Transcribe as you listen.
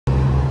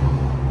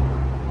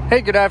Hey,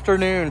 good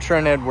afternoon,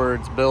 Trent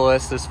Edwards, Bill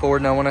Estes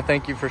Ford, and I want to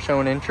thank you for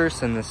showing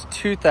interest in this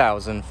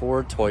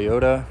 2004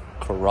 Toyota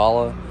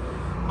Corolla.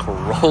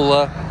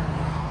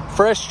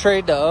 Fresh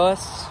trade to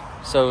us,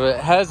 so it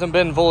hasn't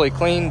been fully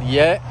cleaned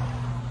yet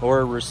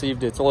or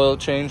received its oil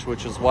change,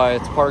 which is why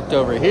it's parked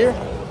over here.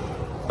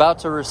 About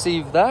to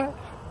receive that.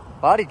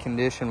 Body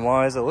condition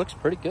wise, it looks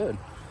pretty good.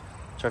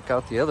 Check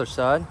out the other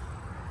side.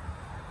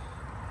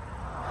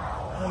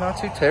 Not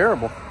too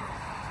terrible.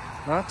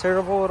 Not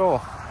terrible at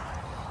all.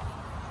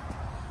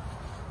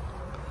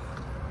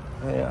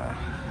 Yeah.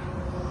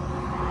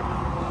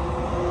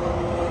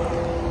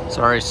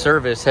 Sorry,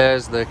 service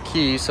has the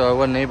key, so I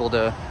wasn't able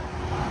to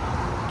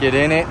get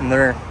in it, and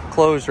they're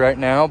closed right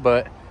now,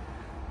 but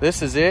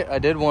this is it. I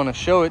did want to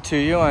show it to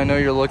you. I know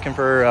you're looking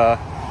for a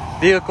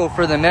vehicle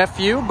for the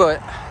nephew,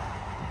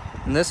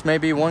 and this may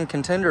be one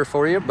contender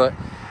for you, but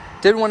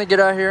did want to get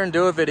out here and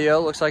do a video.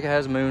 It looks like it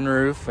has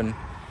moonroof, and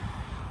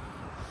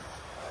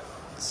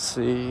let's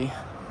see.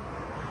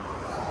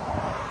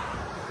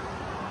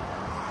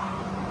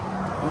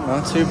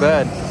 Not too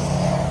bad.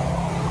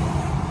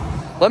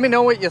 Let me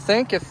know what you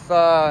think, if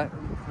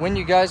when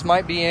you guys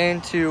might be in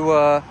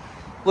to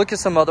look at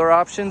some other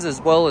options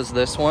as well as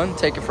this one.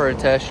 Take it for a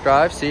test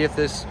drive, see if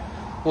this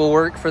will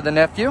work for the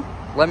nephew.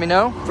 Let me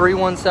know.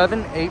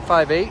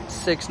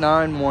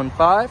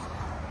 317-858-6915.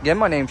 Again,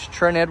 my name's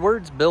Trent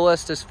Edwards, Bill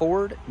Estes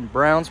Ford in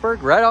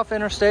Brownsburg, right off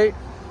Interstate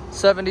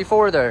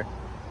 74 there.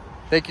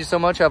 Thank you so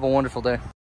much. Have a wonderful day.